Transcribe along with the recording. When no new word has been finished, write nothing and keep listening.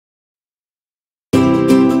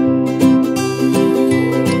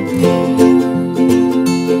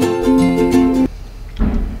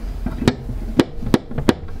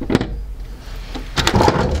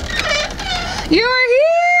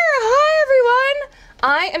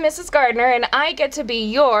I am Mrs. Gardner, and I get to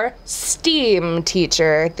be your STEAM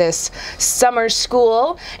teacher this summer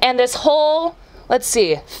school, and this whole,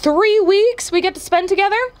 3 weeks we get to spend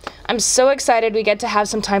together. I'm so excited. We get to have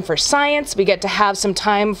some time for science. We get to have some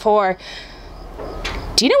time for,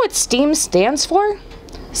 do you know what STEAM stands for?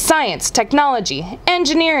 Science, technology,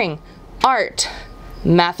 engineering, art,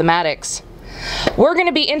 mathematics. We're going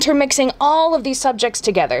to be intermixing all of these subjects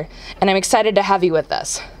together, and I'm excited to have you with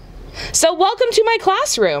us. So welcome to my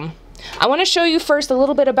classroom. I want to show you first a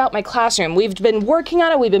little bit about my classroom. We've been working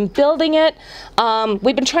on it, we've been building it.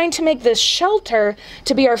 We've been trying to make this shelter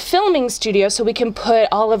to be our filming studio so we can put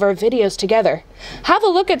all of our videos together. Have a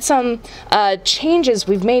look at some changes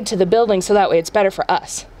we've made to the building so that way it's better for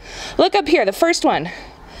us. Look up here, the first one.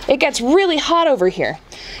 It gets really hot over here.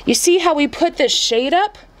 You see how we put this shade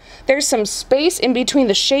up? There's some space in between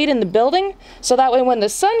the shade and the building, so that way when the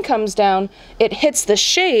sun comes down, it hits the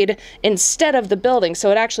shade instead of the building,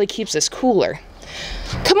 so it actually keeps us cooler.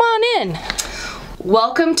 Come on in.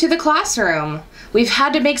 Welcome to the classroom. We've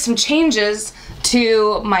had to make some changes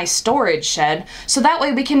to my storage shed, so that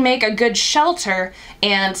way we can make a good shelter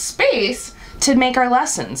and space to make our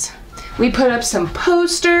lessons. We put up some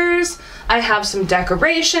posters. I have some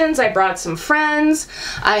decorations, I brought some friends,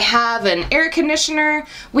 I have an air conditioner.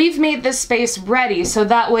 We've made this space ready so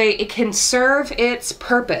that way it can serve its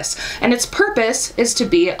purpose. And its purpose is to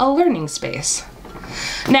be a learning space.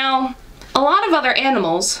 Now, a lot of other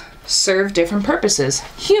animals serve different purposes.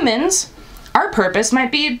 Humans, our purpose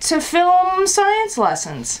might be to film science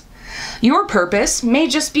lessons. Your purpose may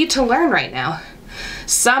just be to learn right now.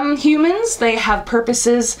 Some humans, they have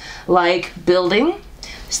purposes like building,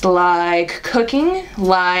 like cooking,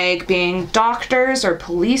 like being doctors or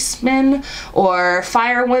policemen or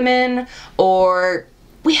firewomen, or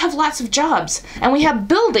we have lots of jobs and we have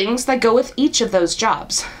buildings that go with each of those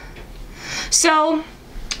jobs. So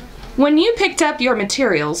when you picked up your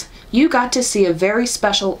materials, you got to see a very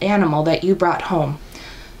special animal that you brought home.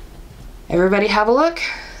 Everybody have a look?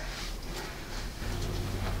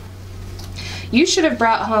 You should have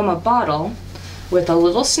brought home a bottle with a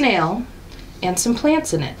little snail and some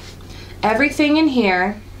plants in it. Everything in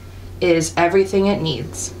here is everything it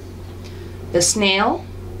needs. The snail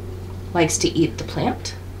likes to eat the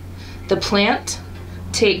plant. The plant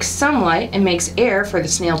takes sunlight and makes air for the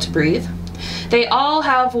snail to breathe. They all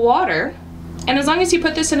have water, and as long as you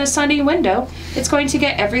put this in a sunny window, it's going to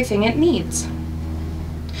get everything it needs.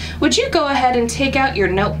 Would you go ahead and take out your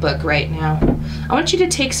notebook right now? I want you to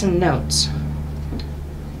take some notes.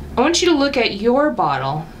 I want you to look at your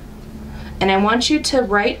bottle, and I want you to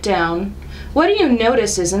write down, what do you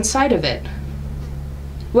notice is inside of it?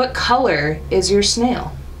 What color is your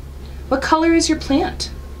snail? What color is your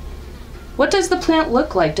plant? What does the plant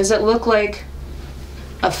look like? Does it look like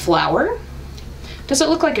a flower? Does it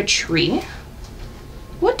look like a tree?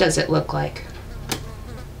 What does it look like?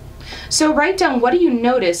 So write down, what do you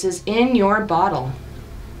notice is in your bottle?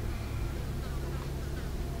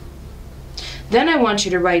 Then I want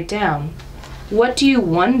you to write down, what do you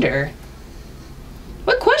wonder?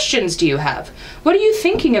 What questions do you have? What are you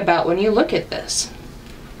thinking about when you look at this?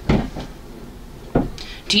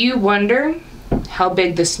 Do you wonder how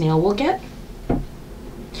big the snail will get?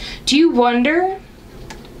 Do you wonder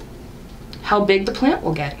how big the plant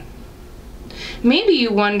will get? Maybe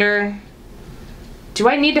you wonder, do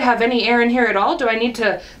I need to have any air in here at all? Do I need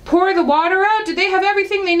to pour the water out? Do they have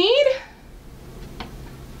everything they need?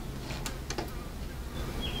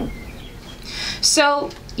 So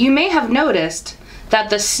you may have noticed that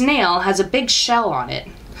the snail has a big shell on it.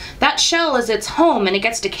 That shell is its home and it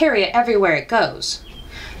gets to carry it everywhere it goes.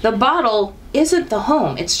 The bottle isn't the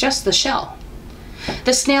home, it's just the shell.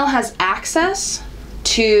 The snail has access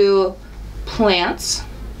to plants,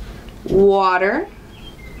 water,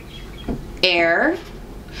 air.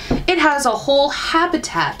 It has a whole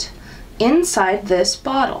habitat inside this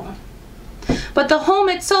bottle. But the home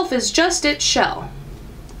itself is just its shell.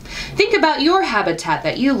 Think about your habitat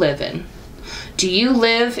that you live in. Do you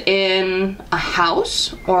live in a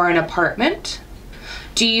house or an apartment?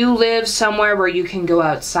 Do you live somewhere where you can go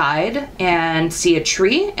outside and see a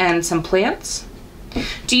tree and some plants?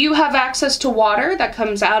 Do you have access to water that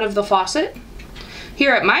comes out of the faucet?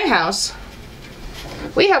 Here at my house,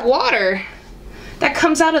 we have water that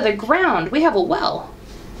comes out of the ground. We have a well.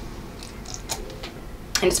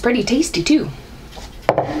 And it's pretty tasty too.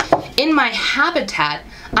 In my habitat,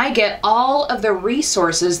 I get all of the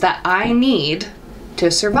resources that I need to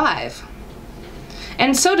survive.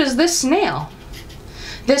 And so does this snail.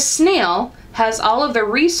 This snail has all of the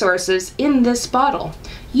resources in this bottle.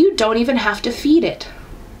 You don't even have to feed it.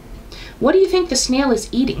 What do you think the snail is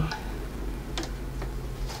eating?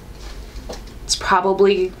 It's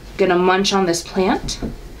probably gonna munch on this plant.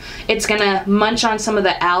 It's gonna munch on some of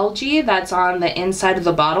the algae that's on the inside of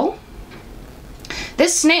the bottle.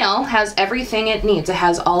 This snail has everything it needs. It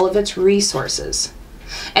has all of its resources.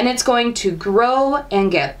 And it's going to grow and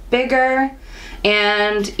get bigger,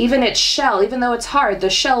 and even its shell, even though it's hard, the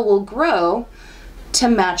shell will grow to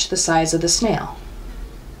match the size of the snail.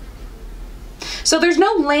 So there's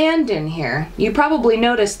no land in here. You probably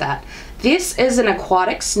noticed that. This is an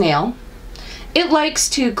aquatic snail. It likes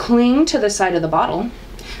to cling to the side of the bottle,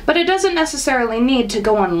 but it doesn't necessarily need to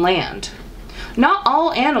go on land. Not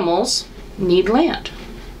all animals need land.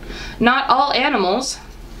 Not all animals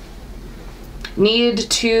need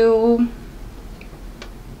to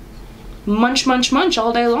munch, munch, munch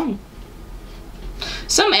all day long.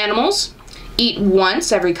 Some animals eat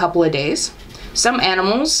once every couple of days. Some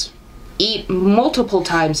animals eat multiple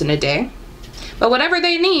times in a day. But whatever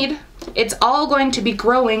they need, it's all going to be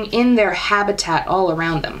growing in their habitat all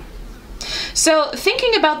around them. So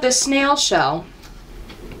thinking about this snail shell,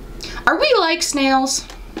 are we like snails?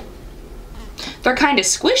 They're kind of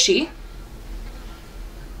squishy.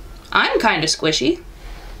 I'm kind of squishy.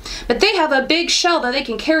 But they have a big shell that they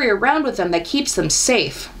can carry around with them that keeps them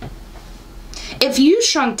safe. If you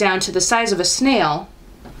shrunk down to the size of a snail,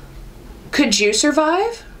 could you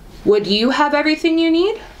survive? Would you have everything you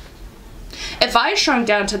need? If I shrunk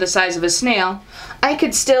down to the size of a snail, I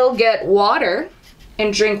could still get water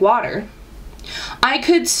and drink water. I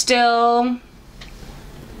could still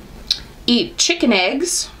eat chicken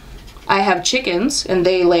eggs. I have chickens and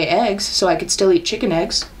they lay eggs, so I could still eat chicken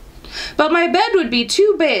eggs. But my bed would be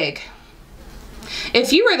too big.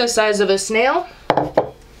 If you were the size of a snail,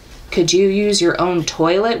 could you use your own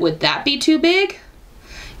toilet? Would that be too big?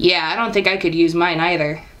 Yeah, I don't think I could use mine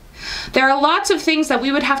either. There are lots of things that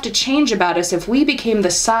we would have to change about us if we became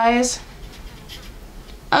the size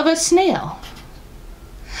of a snail.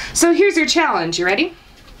 So here's your challenge. You ready?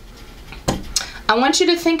 I want you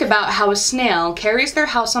to think about how a snail carries their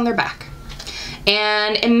house on their back.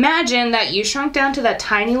 And imagine that you shrunk down to that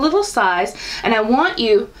tiny little size, and I want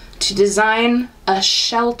you to design a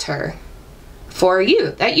shelter for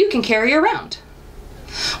you that you can carry around.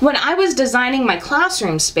 When I was designing my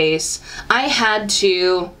classroom space, I had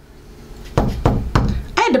to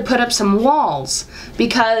put up some walls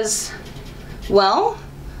because, well,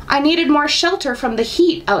 I needed more shelter from the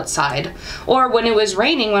heat outside. Or when it was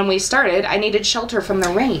raining when we started, I needed shelter from the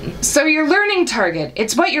rain. So your learning target,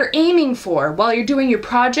 it's what you're aiming for while you're doing your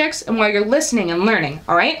projects and while you're listening and learning,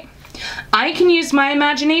 all right? I can use my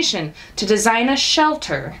imagination to design a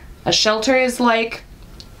shelter. A shelter is like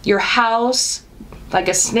your house, like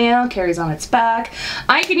a snail carries on its back.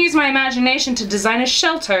 I can use my imagination to design a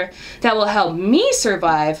shelter that will help me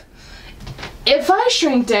survive if I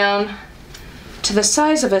shrink down to the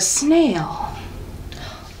size of a snail.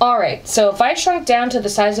 Alright, so if I shrunk down to the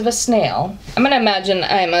size of a snail, I'm going to imagine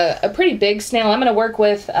I'm a pretty big snail. I'm going to work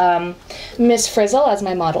with Miss Frizzle as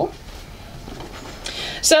my model.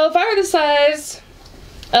 So if I were the size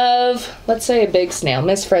of, let's say, a big snail,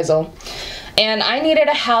 Miss Frizzle, and I needed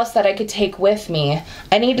a house that I could take with me,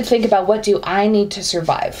 I need to think about what do I need to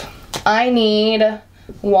survive. I need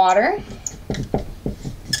water.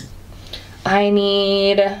 I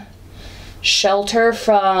need shelter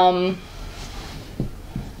from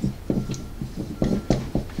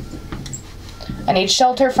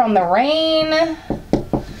the rain,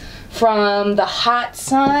 from the hot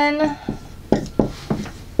sun.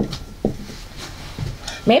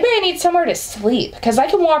 Maybe I need somewhere to sleep, because I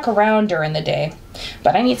can walk around during the day,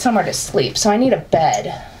 but I need somewhere to sleep, so I need a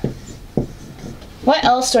bed. What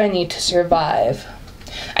else do I need to survive?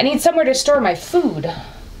 I need somewhere to store my food.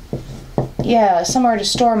 Yeah, somewhere to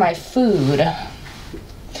store my food.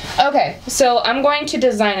 Okay, so I'm going to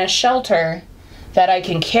design a shelter that I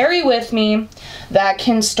can carry with me, that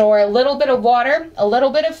can store a little bit of water, a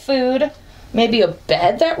little bit of food, maybe a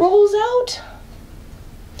bed that rolls out.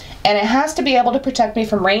 And it has to be able to protect me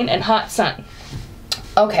from rain and hot sun.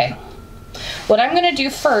 Okay, what I'm going to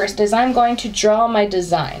do first is I'm going to draw my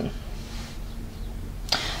design.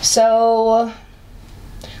 So,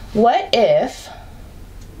 what if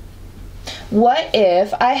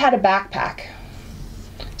I had a backpack?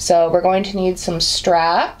 So we're going to need some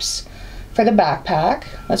straps for the backpack.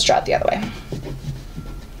 Let's draw it the other way.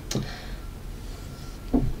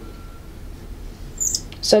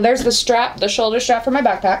 So there's the strap, the shoulder strap for my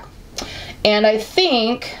backpack. And I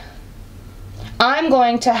think I'm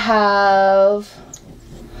going to have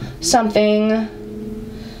something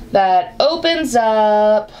that opens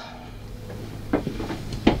up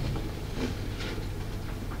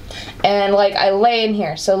and like I lay in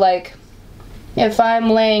here. So like If I'm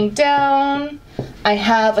laying down, I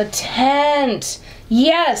have a tent.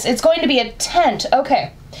 Yes, it's going to be a tent.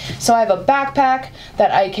 Okay, so I have a backpack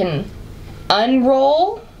that I can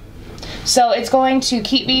unroll. So it's going to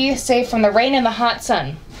keep me safe from the rain and the hot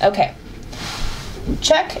sun. Okay,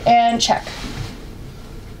 check and check.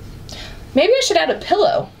 Maybe I should add a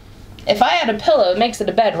pillow. If I add a pillow, it makes it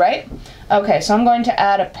a bed, right? Okay, so I'm going to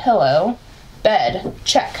add a pillow. Bed,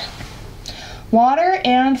 check. Water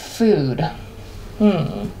and food.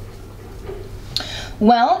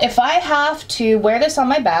 Well, if I have to wear this on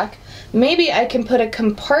my back, maybe I can put a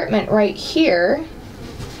compartment right here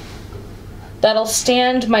that'll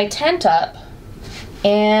stand my tent up,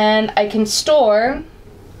 and I can store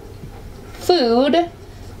food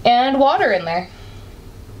and water in there.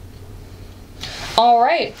 All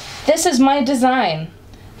right, this is my design.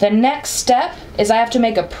 The next step is I have to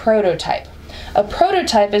make a prototype. A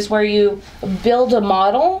prototype is where you build a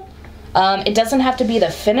model. It doesn't have to be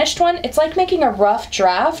the finished one. It's like making a rough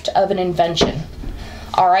draft of an invention.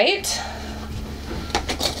 All right,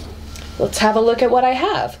 let's have a look at what I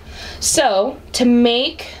have. So to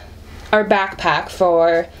make our backpack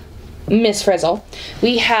for Miss Frizzle,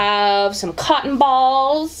 we have some cotton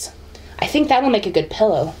balls. I think that will make a good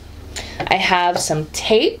pillow. I have some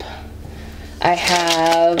tape. I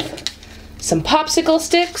have some popsicle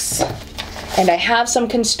sticks, and I have some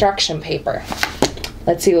construction paper.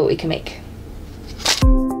 Let's see what we can make.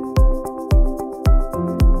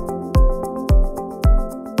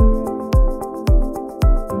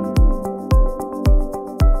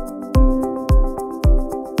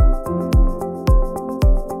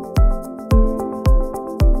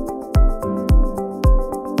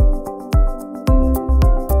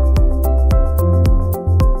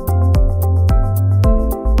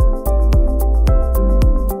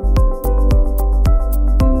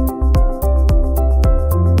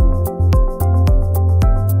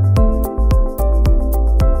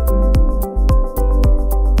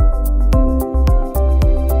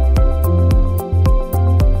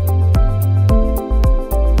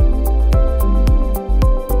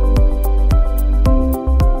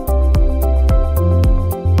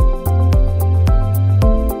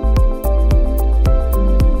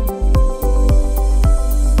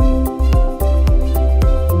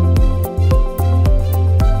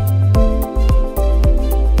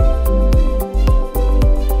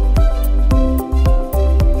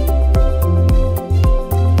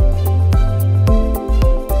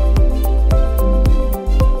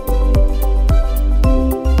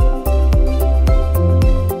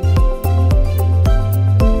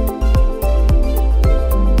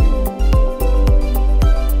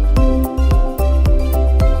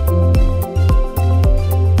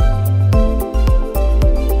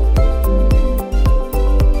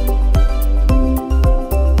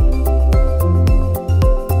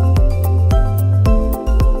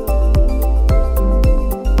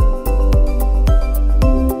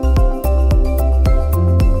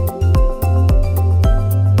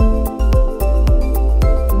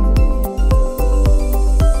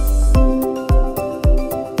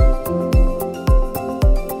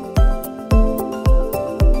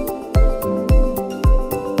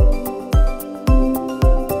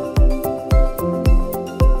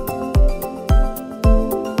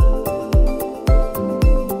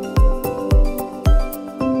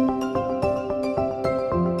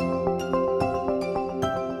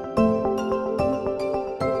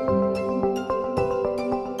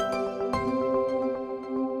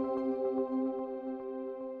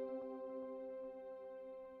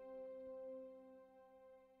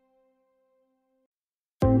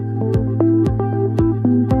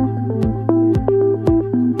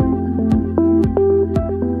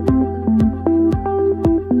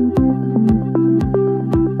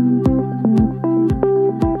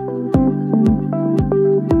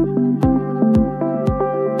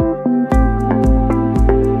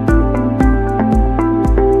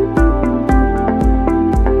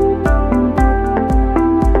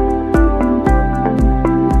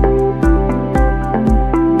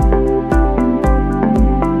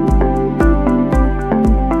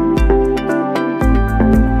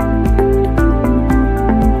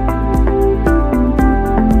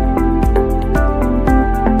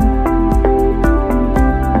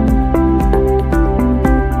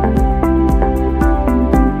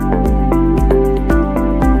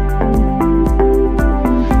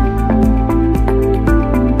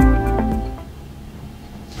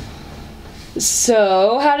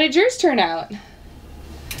 So how did yours turn out?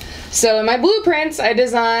 So in my blueprints, I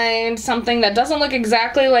designed something that doesn't look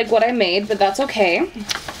exactly like what I made, but that's okay.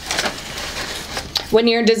 When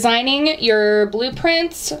you're designing your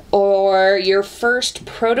blueprints or your first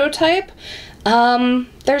prototype,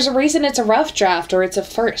 there's a reason it's a rough draft or it's a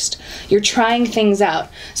first. You're trying things out.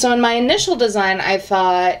 So in my initial design, I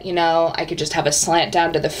thought, you know, I could just have a slant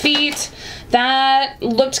down to the feet. That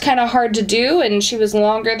looked kind of hard to do, and she was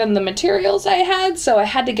longer than the materials I had, so I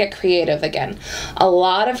had to get creative again. A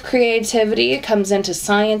lot of creativity comes into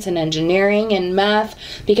science and engineering and math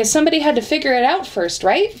because somebody had to figure it out first,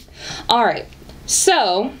 right? All right,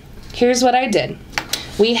 so here's what I did.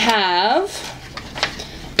 We have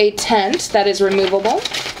a tent that is removable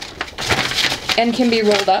and can be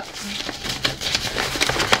rolled up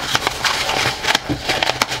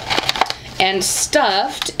and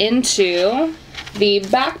stuffed into the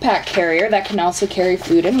backpack carrier that can also carry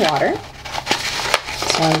food and water.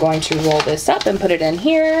 So I'm going to roll this up and put it in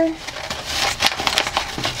here.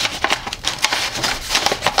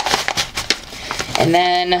 And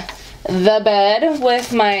then the bed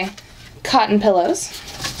with my cotton pillows.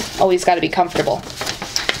 Always got to be comfortable.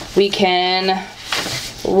 We can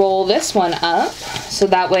roll this one up so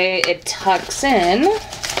that way it tucks in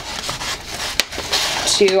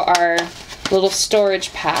to our little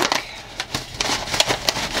storage pack.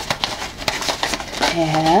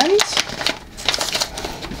 And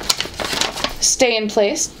stay in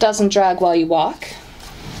place, doesn't drag while you walk.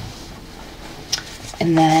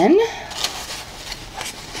 And then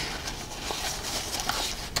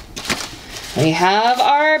we have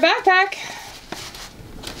our backpack.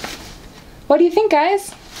 What do you think,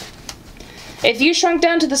 guys? If you shrunk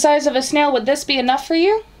down to the size of a snail, would this be enough for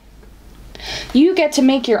you? You get to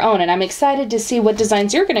make your own, and I'm excited to see what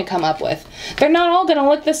designs you're going to come up with. They're not all going to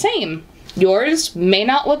look the same. Yours may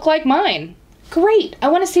not look like mine. Great! I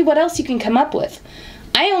want to see what else you can come up with.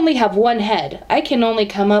 I only have one head. I can only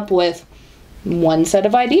come up with one set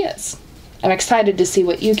of ideas. I'm excited to see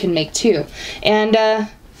what you can make too. And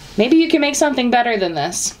maybe you can make something better than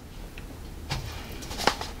this.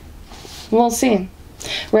 We'll see.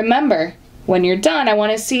 Remember, when you're done, I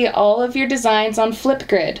want to see all of your designs on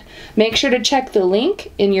Flipgrid. Make sure to check the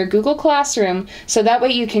link in your Google Classroom so that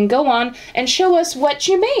way you can go on and show us what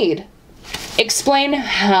you made. Explain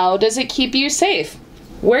how does it keep you safe?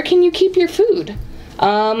 Where can you keep your food?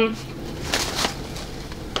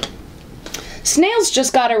 Snails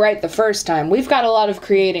just got it right the first time. We've got a lot of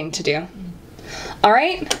creating to do. All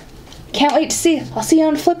right? Can't wait to see you. I'll see you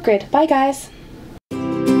on Flipgrid. Bye, guys.